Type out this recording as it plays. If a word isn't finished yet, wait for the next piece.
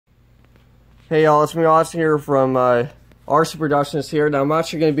Hey y'all, it's me Austin here from RC Productions here. Now I'm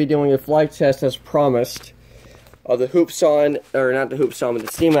actually going to be doing a flight test as promised of the Hoopson, or not the Hoopson, but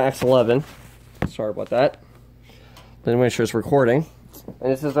the Syma X11. Sorry about that. Let me make sure it's recording.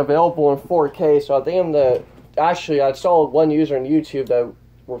 And this is available in 4K, so I think actually I saw one user on YouTube that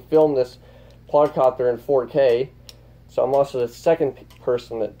will film this quadcopter in 4K. So I'm also the second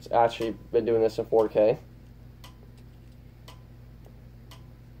person that's actually been doing this in 4K.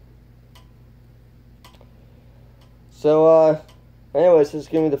 So, anyways, this is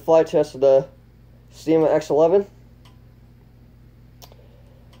giving me the flight test of the Syma X11.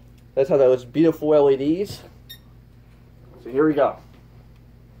 Let's have those beautiful LEDs. So here we go.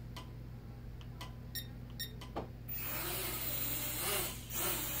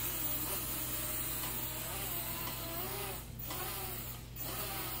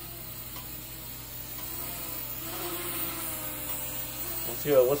 Let's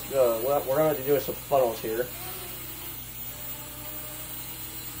see what we're going to do is some funnels here.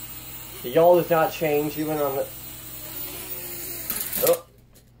 The yellow does not change even on the... Oh,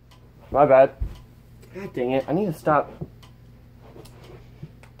 my bad. God dang it, I need to stop.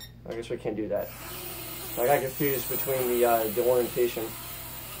 I guess we can't do that. I got confused between the orientation.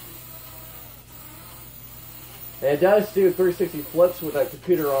 And it does do 360 flips with a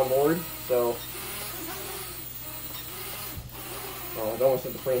computer on board, so... Oh, I almost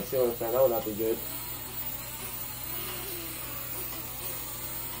hit the frame ceiling fan, that would not be good.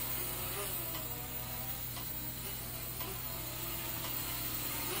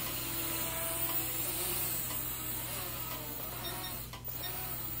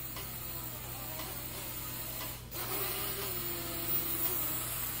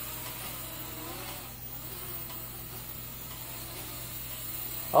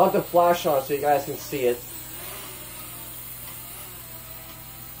 I'll have the flash on so you guys can see it.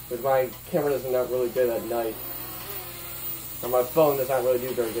 Because my camera doesn't not really good at night. Or my phone does not really do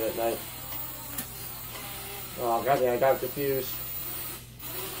very good at night. Oh god damn, I got confused.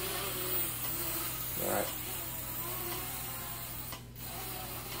 Alright.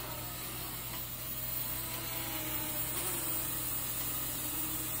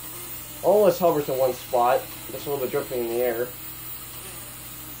 Almost hovers in one spot. Just a little bit drifting in the air.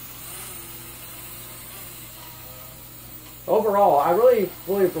 Overall, I really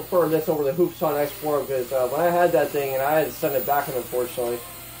prefer this over the Hoopson X4 because when I had that thing and I had to send it back, unfortunately,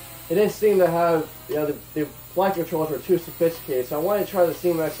 it didn't seem to have, you know, the flight controllers were too sophisticated. So I wanted to try the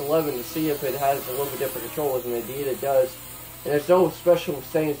Syma X11 to see if it has a little bit different controllers, and indeed it does. And there's no special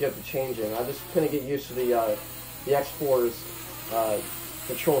settings you have to change in. I just couldn't get used to the X4's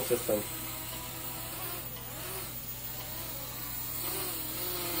control system.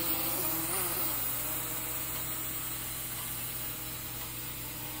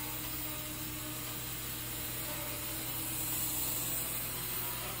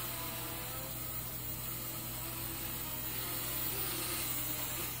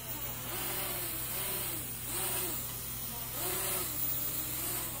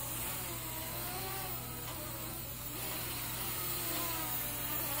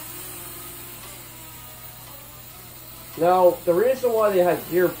 Now, the reason why they have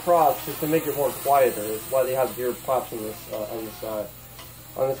gear props is to make it more quieter. Is why they have gear props in this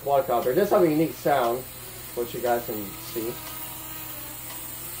on this quadcopter. It does have a unique sound, which you guys can see,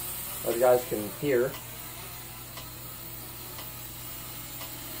 or you guys can hear.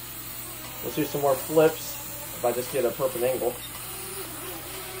 Let's do some more flips. If I just get a perfect angle.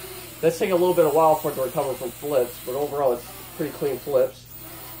 Let's take a little bit of while for it to recover from flips, but overall it's pretty clean flips.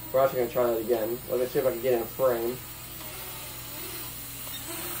 We're actually going to try that again. Let me see if I can get in a frame.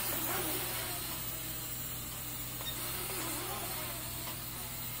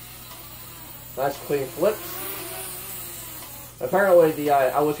 Nice clean flips. Apparently,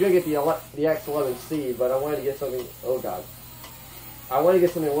 I was gonna get the X11C, but I wanted to get something. Oh god, I wanted to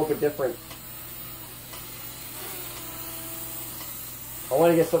get something a little bit different.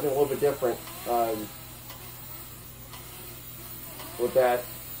 With that.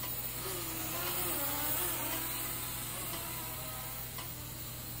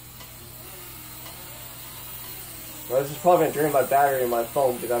 Well, this is probably going to drain my battery in my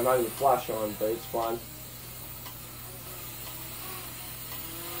phone because I'm not even flash on, but it's fine.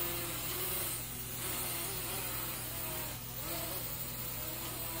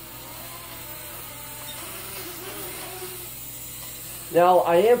 Now,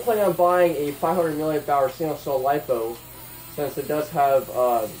 I am planning on buying a 500 milliamp hour single cell LiPo, since it does have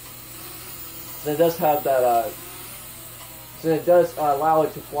allow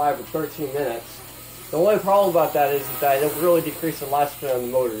it to fly for 13 minutes. The only problem about that is that it will really decrease the lifespan of the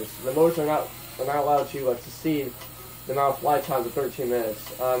motors. The motors are not I'm not allowed to see the amount of flight time to 13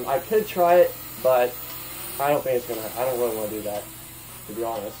 minutes. I could try it, but I don't think it's gonna. I don't really want to do that, to be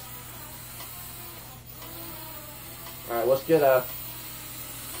honest. All right, let's get a.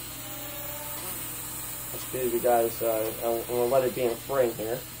 Let's give you guys. I'm gonna let it be in frame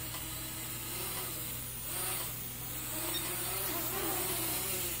here.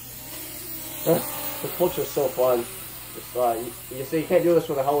 The flips are so fun. Just, you see, you can't do this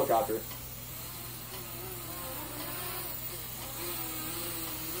with a helicopter.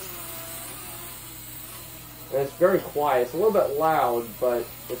 And it's very quiet. It's a little bit loud, but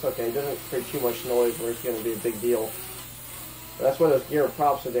it's okay. It doesn't create too much noise where it's going to be a big deal. But that's why those gear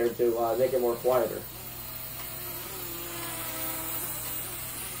props are there to make it more quieter.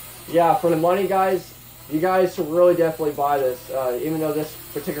 Yeah, for the money, guys, you guys should really definitely buy this, even though this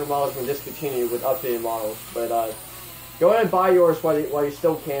particular model has been discontinued with updated models. But go ahead and buy yours while you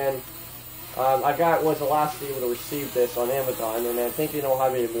still can. I was the last to be able to receive this on Amazon, and I think they don't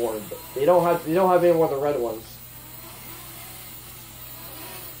have any more. But they don't have any more of the red ones.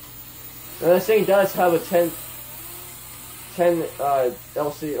 And this thing does have a 10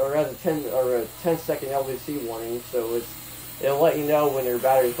 LC or has a 10-second LVC warning, so it'll let you know when your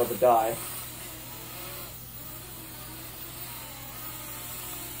battery's about to die.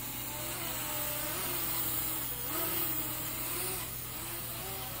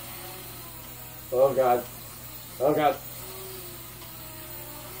 Oh god. Oh god.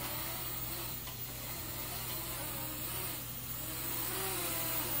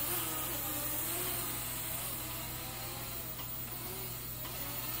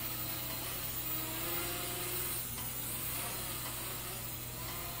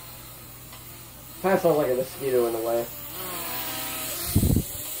 Kind of sounds like a mosquito in a way.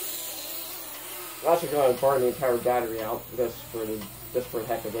 I'm actually going to burn the entire battery out just for the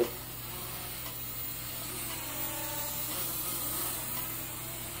heck of it.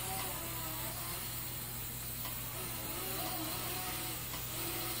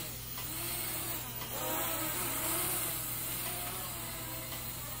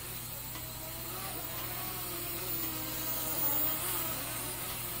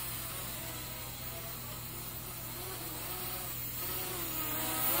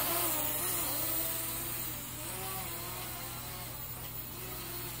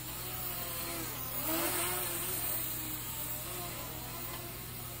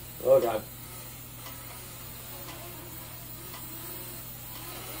 Oh god.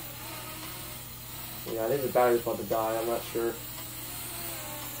 Yeah, I think the battery's about to die, I'm not sure.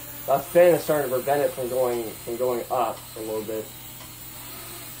 That fan is starting to prevent it from going up a little bit.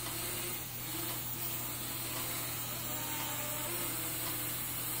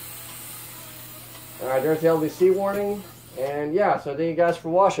 Alright, there's the LVC warning. And yeah, so thank you guys for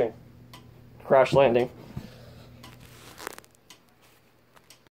watching. Crash landing.